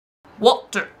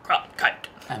Walter Cronkite.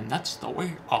 And that's the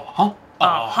way,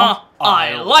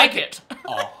 I like it.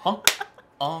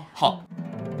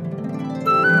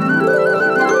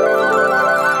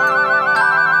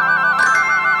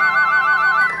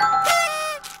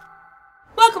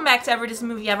 Welcome back to Every Disney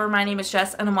Movie Ever. My name is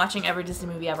Jess, and I'm watching Every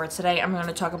Disney Movie Ever. Today, I'm going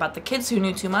to talk about the kids who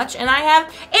knew too much, and I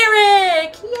have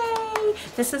ERIK! Yay!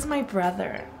 This is my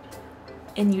brother.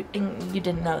 And you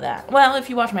didn't know that. Well, if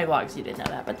you watch my vlogs, you did know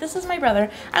that. But this is my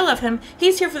brother. I love him.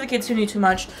 He's here for the kids who knew too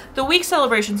much. The week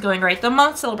celebration's going great. The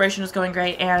month celebration is going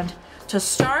great. And to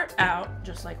start out,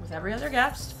 just like with every other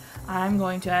guest, I'm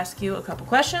going to ask you a couple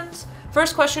questions.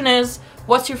 First question is,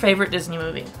 what's your favorite Disney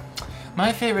movie?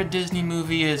 My favorite Disney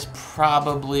movie is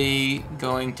probably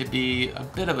going to be a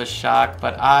bit of a shock,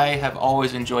 but I have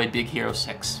always enjoyed Big Hero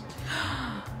 6.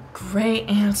 Great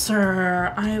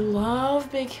answer. I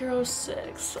love Big Hero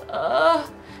 6.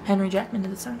 Henry Jackman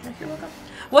did the soundtrack. You're welcome.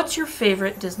 What's your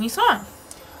favorite Disney song?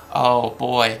 Oh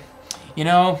boy. You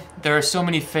know, there are so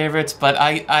many favorites, but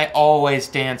I always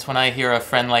dance when I hear A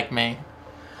Friend Like Me.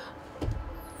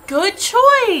 Good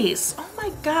choice! Oh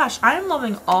my gosh, I'm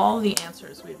loving all the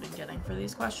answers we've been getting for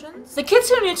these questions. The Kids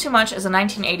Who Knew Too Much is a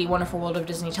 1980 Wonderful World of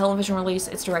Disney television release.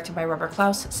 It's directed by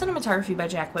Clouse, cinematography by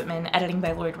Jack Whitman, editing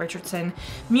by Lloyd Richardson,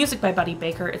 music by Buddy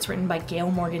Baker. It's written by Gail,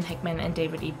 Hickman, and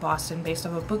David E. Boston, based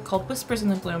off a book called Whispers in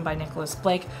the Gloom by Nicholas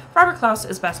Blake. Clouse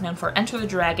is best known for Enter the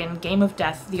Dragon, Game of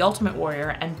Death, The Ultimate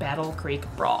Warrior, and Battle Creek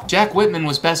Brawl. Jack Whitman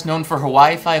was best known for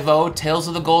Hawaii Five-0, Tales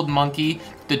of the Golden Monkey,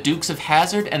 The Dukes of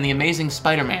Hazzard, and The Amazing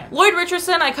Spider-Man. Lloyd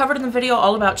Richardson, I covered in the video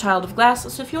all about Child of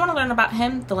Glass, so if you want to learn about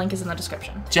him, the link is in the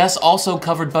description. Jess also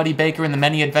covered Buddy Baker in the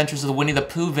Many Adventures of the Winnie the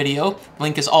Pooh video. The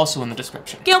link is also in the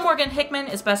description. Gail Hickman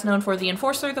is best known for The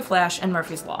Enforcer, The Flash, and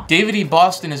Murphy's Law. David E.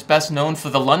 Boston is best known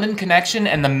for The London Connection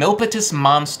and The Milpitus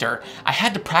Monster. I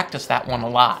had to practice that one a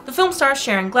lot. The film stars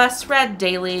Sharon, Gless,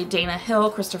 Daly, Dana Hill,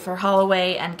 Christopher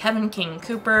Holloway, and Kevin King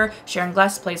Cooper. Sharon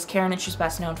Gless plays Karen, and she's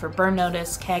best known for Burn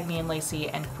Notice, Cagney and Lacey,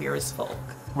 and Queer as Folk.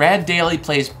 Daly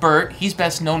plays Bert. He's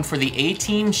best known for The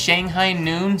A-Team, Shanghai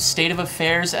Noon, State of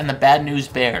Affairs, and The Bad News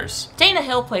Bears. Dana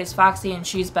Hill plays Foxy, and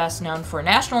she's best known for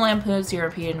National Lampoon's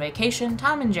European Vacation,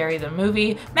 Tom and Jerry the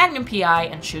Movie, Magnum P.I.,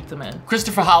 and Shoot the Moon.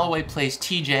 Christopher Holloway plays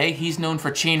TJ. He's known for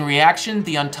Chain Reaction,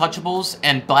 The Untouchables,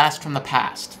 and Blast from the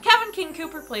Past. Kevin King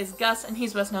Cooper plays Gus, and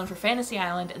he's best known for Fantasy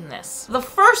Island and this. The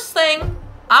first thing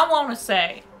I want to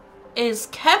say is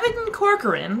Kevin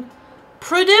Corcoran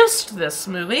produced this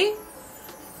movie.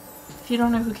 If you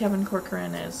don't know who Kevin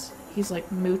Corcoran is, he's like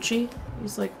Moochie.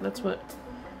 He's like, that's what,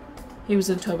 he was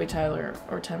in Toby Tyler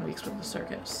or 10 Weeks with the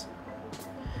Circus.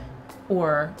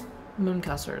 Or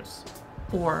Mooncussers.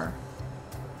 Or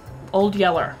Old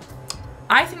Yeller.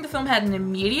 I think the film had an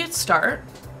immediate start,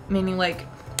 meaning like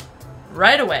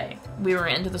right away we were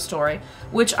into the story,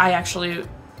 which I actually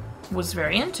was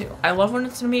very into. I love when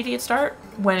it's an immediate start,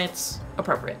 when it's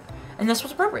appropriate. And this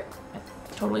was appropriate.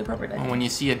 Totally appropriate. When you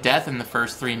see a death in the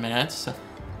first 3 minutes.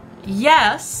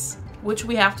 Yes, which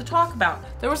we have to talk about.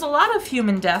 There was a lot of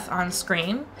human death on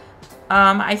screen.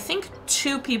 I think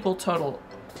 2 people total.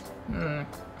 I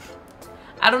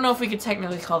don't know if we could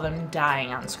technically call them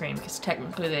dying on screen, because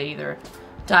technically they either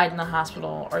died in the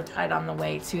hospital or died on the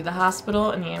way to the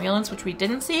hospital in the ambulance, which we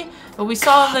didn't see, but we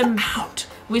saw them out.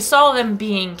 We saw them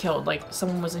being killed, like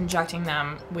someone was injecting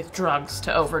them with drugs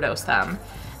to overdose them.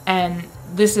 And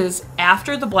this is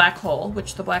after The Black Hole,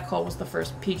 which The Black Hole was the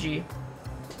first PG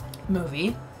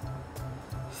movie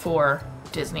for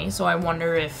Disney. So I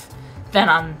wonder if then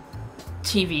on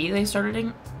TV they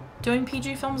started doing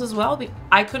PG films as well.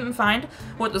 I couldn't find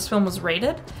what this film was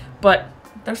rated, but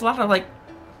there's a lot of like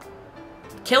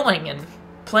killing and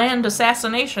planned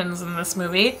assassinations in this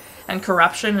movie and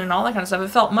corruption and all that kind of stuff. It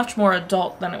felt much more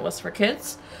adult than it was for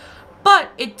kids.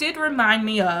 But it did remind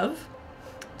me of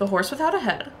The Horse Without a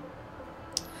Head,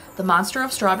 The Monster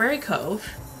of Strawberry Cove,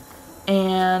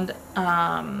 and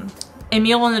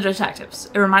Emil and the Detectives.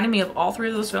 It reminded me of all 3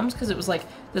 of those films because it was like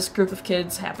this group of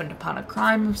kids happened upon a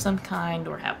crime of some kind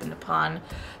or happened upon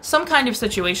some kind of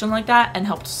situation like that and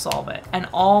helped solve it. And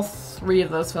all 3 of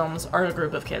those films are a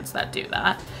group of kids that do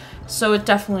that. So it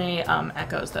definitely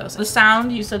echoes those. The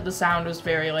sound, you said the sound was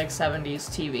very like 70s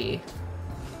TV.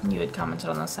 You had commented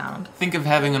on the sound. Think of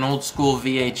having an old school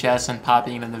VHS and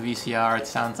popping it in the VCR. It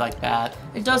sounds like that.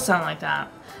 It does sound like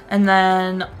that. And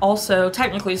then also,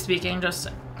 technically speaking, just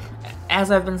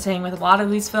as I've been saying with a lot of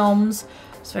these films,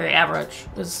 it's very average.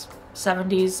 It was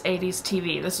 70s, 80s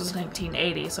TV. This was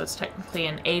 1980, so it's technically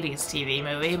an 80s TV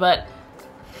movie, but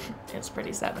it's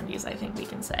pretty 70s, I think we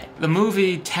can say. The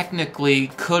movie technically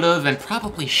could have and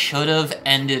probably should have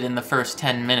ended in the first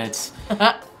 10 minutes.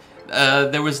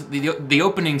 There was the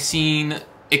opening scene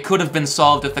it could have been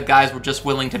solved if the guys were just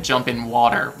willing to jump in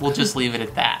water. We'll just leave it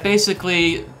at that.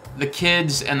 Basically, the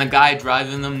kids and the guy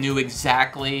driving them knew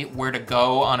exactly where to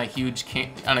go on a huge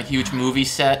movie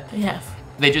set. Yes.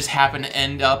 They just happened to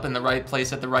end up in the right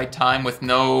place at the right time with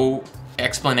no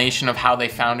explanation of how they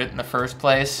found it in the first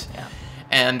place. Yeah.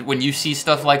 And when you see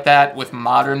stuff like that with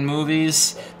modern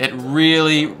movies, it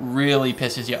really, really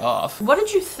pisses you off. What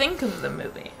did you think of the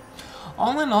movie?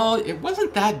 All in all, it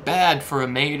wasn't that bad for a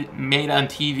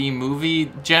made-on-TV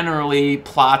movie. Generally,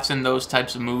 plots in those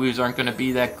types of movies aren't going to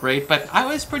be that great, but I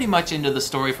was pretty much into the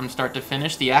story from start to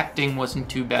finish. The acting wasn't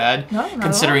too bad, no,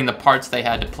 considering the parts they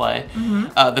had to play.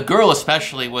 Mm-hmm. The girl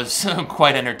especially was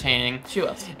quite entertaining. She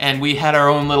was. And we had our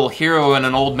own little hero and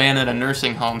an old man at a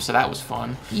nursing home, so that was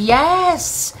fun.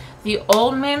 Yes! The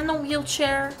old man in the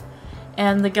wheelchair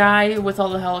and the guy with all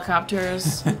the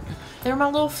helicopters. They were my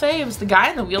little faves. The guy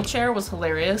in the wheelchair was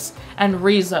hilarious, and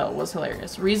Rizzo was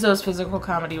hilarious. Rizzo's physical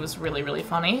comedy was really, really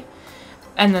funny.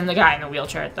 And then the guy in the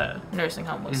wheelchair at the nursing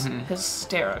home was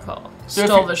hysterical. So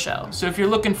Stole the show. So if you're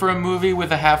looking for a movie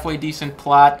with a halfway decent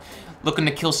plot, looking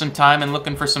to kill some time and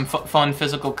looking for some fun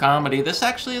physical comedy, this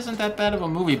actually isn't that bad of a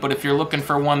movie. But if you're looking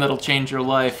for one that'll change your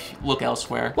life, look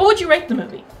elsewhere. What would you rate the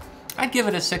movie? I'd give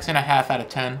it a 6.5 out of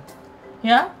 10.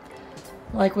 Yeah?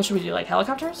 Like, what should we do? Like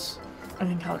helicopters? I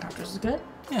think helicopters is good.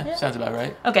 Yeah, sounds about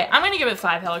right. Okay, I'm gonna give it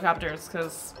 5 helicopters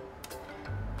because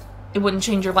it wouldn't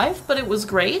change your life, but it was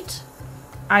great.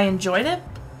 I enjoyed it,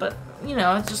 but you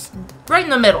know, it's just right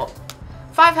in the middle.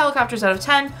 5 helicopters out of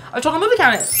 10. Our total movie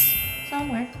count is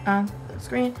somewhere on the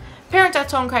screen. Parent death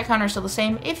toll and cry count are still the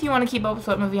same. If you want to keep up with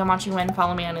what movie I'm watching when,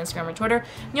 follow me on Instagram or Twitter,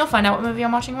 and you'll find out what movie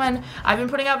I'm watching when. I've been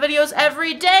putting out videos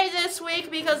every day this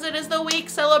week because it is the week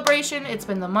celebration. It's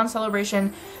been the month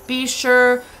celebration. Be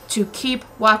sure to keep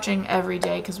watching every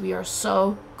day because we are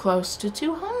so close to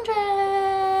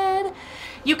 200.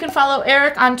 You can follow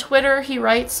Eric on Twitter. He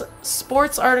writes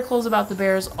sports articles about the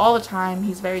Bears all the time.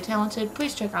 He's very talented.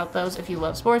 Please check out those if you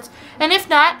love sports. And if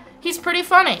not, he's pretty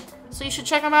funny. So you should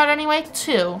check him out anyway,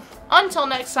 too. Until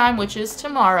next time, which is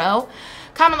tomorrow.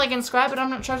 Comment, like, and subscribe, but I'm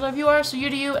not sure if you are, so you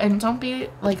do you. And don't be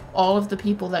like all of the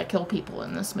people that kill people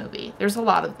in this movie. There's a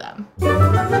lot of them.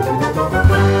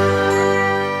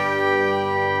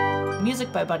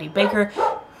 Music by Buddy Baker.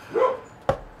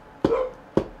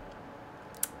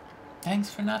 Thanks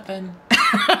for nothing.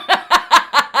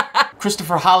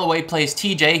 Christopher Holloway plays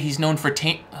TJ. He's known for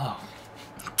Taint. Oh.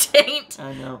 Taint.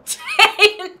 I know.